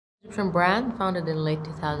From brand founded in late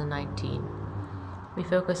 2019. We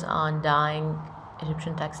focus on dyeing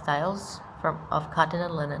Egyptian textiles of cotton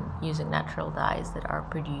and linen using natural dyes that are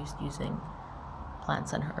produced using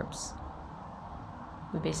plants and herbs.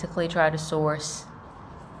 We basically try to source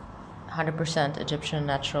 100% Egyptian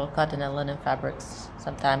natural cotton and linen fabrics.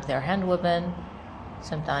 Sometimes they are hand woven,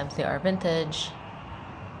 sometimes they are vintage,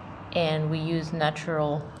 and we use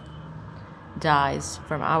natural dyes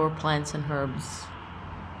from our plants and herbs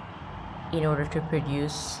in order to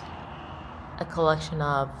produce a collection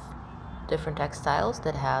of different textiles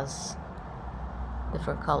that has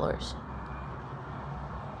different colors.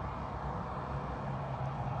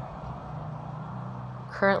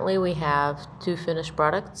 Currently we have 2 finished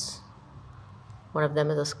products. One of them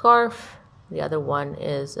is a scarf, the other one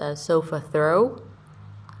is a sofa throw,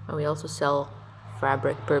 and we also sell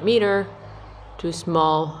fabric per meter to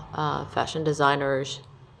small fashion designers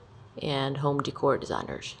and home decor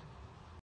designers.